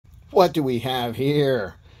What do we have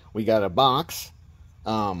here? We got a box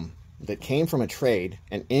that came from a trade,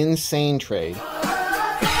 an insane trade.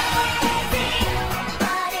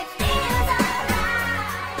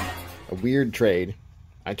 A weird trade.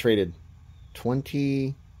 I traded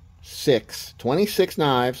 26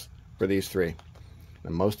 knives for these 3.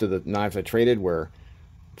 And most of the knives I traded were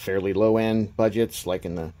fairly low-end budgets, like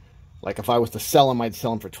if I was to sell them, I'd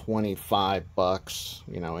sell them for $25,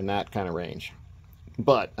 you know, in that kind of range.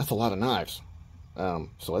 But that's a lot of knives. So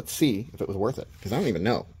let's see if it was worth it, because I don't even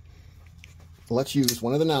know. Let's use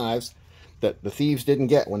one of the knives that the thieves didn't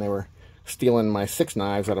get when they were stealing my 6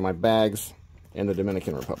 knives out of my bags in the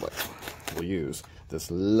Dominican Republic. We'll use this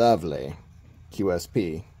lovely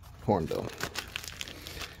QSP hornbill.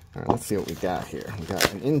 All right, let's see what we got here. We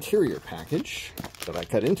got an interior package that I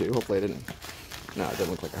cut into. Hopefully I didn't... No, it doesn't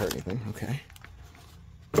look like I hurt anything. Okay.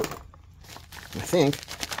 I think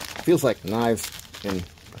it feels like knives in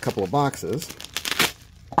a couple of boxes.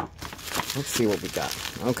 Let's see what we got.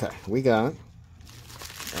 Okay, we got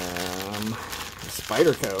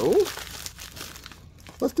Spyderco.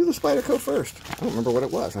 Let's do the Spyderco first. I don't remember what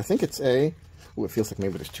it was. I think it's a... Ooh, it feels like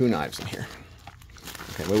maybe there's 2 knives in here.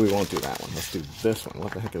 Okay, maybe we won't do that one. Let's do this one.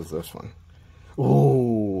 What the heck is this one?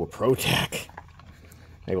 Ooh, a Protech.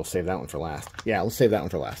 Maybe we'll save that one for last. Yeah, let's save that one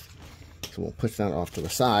for last. So we'll push that off to the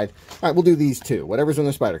side. All right, we'll do these 2. Whatever's in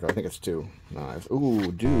the Spyderco. I think it's 2 knives.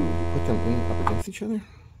 Ooh, dude. Put them up against each other?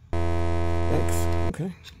 Thanks.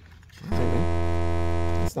 Okay. All right,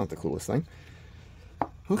 man. That's not the coolest thing.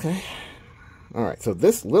 Okay. All right, so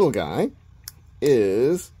this little guy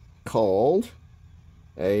is called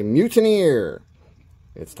a Mutineer.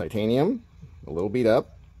 It's titanium, a little beat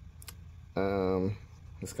up.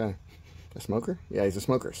 This guy, a smoker? Yeah, he's a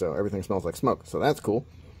smoker, so everything smells like smoke. So that's cool.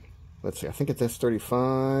 Let's see, I think it's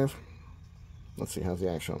S35. Let's see, how's the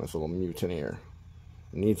action on this little Mutineer?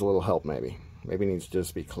 It needs a little help, maybe. Maybe it needs to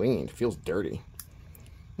just be cleaned. It feels dirty.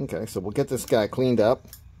 Okay, so we'll get this guy cleaned up.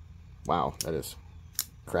 Wow, that is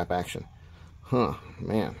crap action. Huh,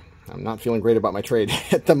 man. I'm not feeling great about my trade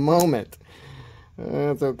at the moment.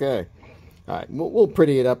 That's okay. All right, we'll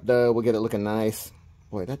pretty it up, though. We'll get it looking nice.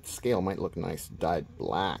 Boy, that scale might look nice dyed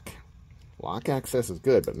black. Lock access is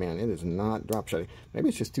good, but man, it is not drop shutting. Maybe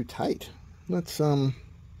it's just too tight. Let's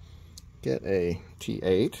get a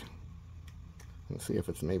T8 and see if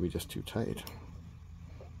it's maybe just too tight.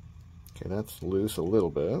 Okay, that's loose a little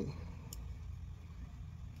bit.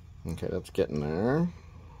 Okay, that's getting there.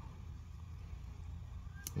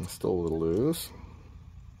 It's still a little loose.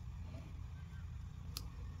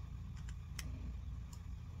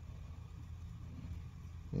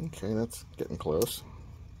 Okay, that's getting close.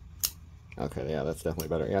 Okay, yeah, that's definitely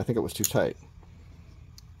better. Yeah, I think it was too tight.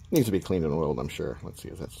 Needs to be cleaned and oiled, I'm sure. Let's see,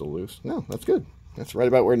 is that still loose? No, that's good. That's right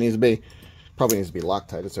about where it needs to be. Probably needs to be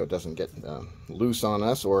Loctited so it doesn't get loose on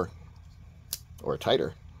us or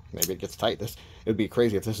tighter. Maybe it gets tight. It would be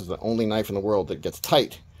crazy if this is the only knife in the world that gets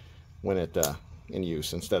tight when it in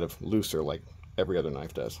use instead of looser like every other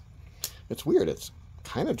knife does. It's weird. It's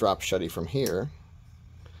kind of drop shutty from here,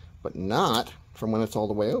 but not from when it's all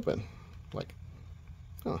the way open. Like,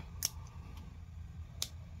 huh.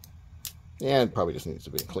 Yeah, it probably just needs to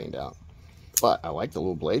be cleaned out. But I like the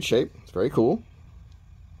little blade shape. It's very cool.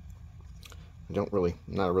 I don't really,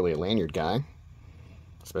 not really a lanyard guy,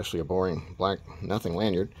 especially a boring black nothing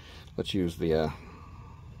lanyard. Let's use the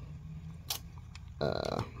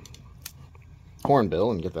hornbill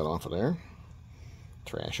and get that off of there.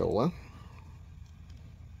 Trashola.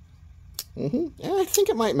 Yeah, I think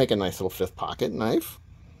it might make a nice little fifth pocket knife.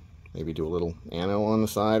 Maybe do a little ano on the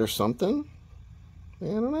side or something.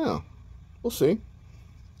 Yeah, I don't know. We'll see.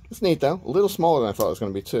 It's neat though. A little smaller than I thought it was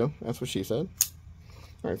going to be too. That's what she said.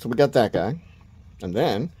 Alright, so we got that guy. And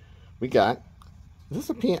then we got, is this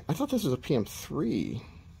a PM? I thought this was a PM3.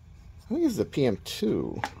 I think this is a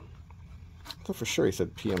PM2. I thought for sure he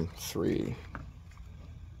said PM3.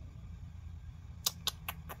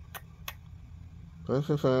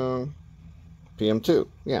 PM2.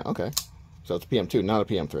 Yeah, okay. So it's PM2, not a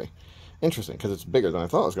PM3. Interesting, because it's bigger than I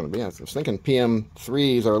thought it was going to be. I was thinking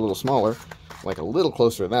PM3s are a little smaller, like a little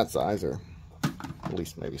closer to that size, or at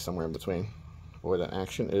least maybe somewhere in between. Boy, that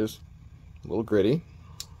action is a little gritty.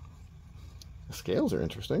 The scales are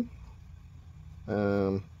interesting.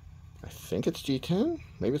 I think it's G10.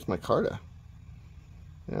 Maybe it's Micarta.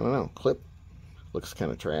 I don't know. Clip looks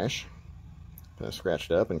kind of trash. Kind of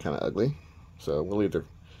scratched up and kind of ugly. So we'll either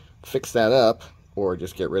fix that up or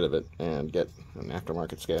just get rid of it and get an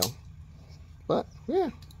aftermarket scale. But yeah,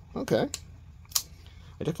 okay.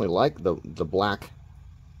 I definitely like the black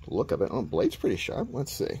look of it. Oh, blade's pretty sharp.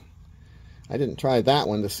 Let's see. I didn't try that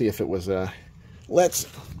one to see if it was let's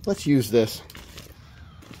use this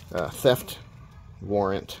theft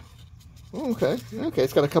warrant. Okay,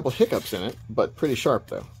 it's got a couple hiccups in it, but pretty sharp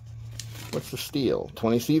though. What's the steel?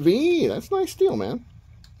 20 CV. That's nice steel, man.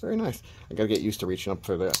 Very nice. I gotta get used to reaching up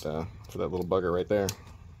for that little bugger right there.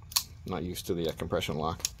 I'm not used to the compression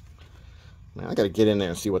lock. Man, I gotta get in there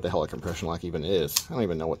and see what the hell a compression lock even is. I don't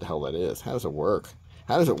even know what the hell that is. How does it work?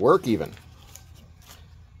 How does it work even?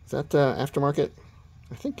 Is that aftermarket?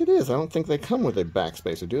 I think it is. I don't think they come with a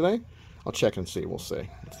backspacer, do they? I'll check and see. We'll see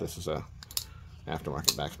if this is a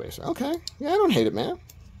aftermarket backspacer. Okay. Yeah, I don't hate it, man.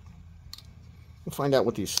 We'll find out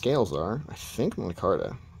what these scales are. I think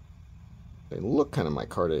Micarta. They look kind of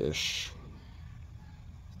Micarta-ish.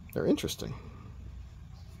 They're interesting.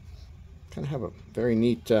 Kind of have a very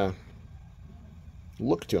neat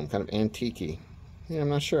look to them, kind of antique-y. Yeah, I'm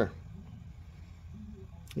not sure.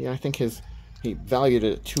 Yeah, I think he valued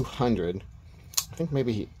it at 200. I think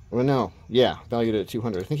maybe he, well, no, yeah, valued it at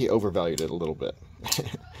 200. I think he overvalued it a little bit.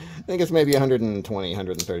 I think it's maybe $120,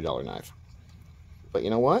 $130 knife. But you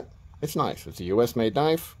know what? It's nice. It's a U.S.-made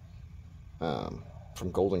knife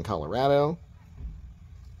from Golden, Colorado.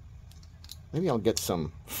 Maybe I'll get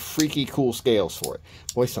some freaky cool scales for it.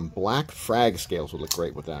 Boy, some black frag scales would look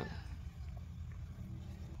great with that.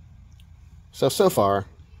 So far,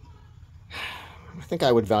 I think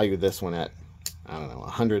I would value this one at, I don't know,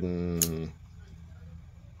 110,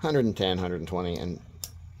 120, and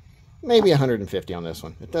maybe 150 on this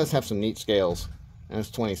one. It does have some neat scales, and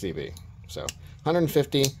it's 20 CV. So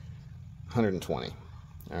 150, 120.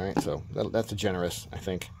 All right, so that's a generous, I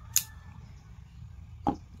think,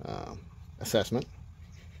 assessment.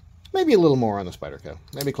 Maybe a little more on the Spyderco.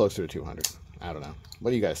 Maybe closer to 200. I don't know.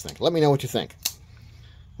 What do you guys think? Let me know what you think.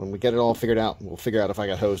 When we get it all figured out, we'll figure out if I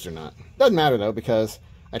got hosed or not. Doesn't matter, though, because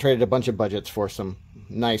I traded a bunch of budgets for some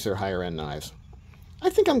nicer, higher-end knives. I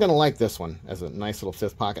think I'm going to like this one as a nice little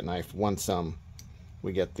fifth pocket knife once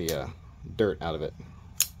we get the dirt out of it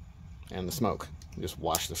and the smoke. Just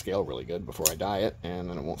wash the scale really good before I dye it, and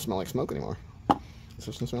then it won't smell like smoke anymore. Does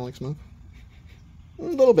this one smell like smoke? A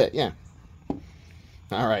little bit, yeah.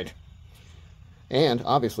 All right. And,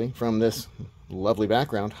 obviously, from this lovely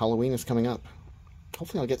background, Halloween is coming up.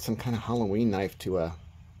 Hopefully I'll get some kind of Halloween knife to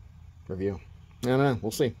review. I don't know.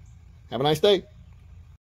 We'll see. Have a nice day.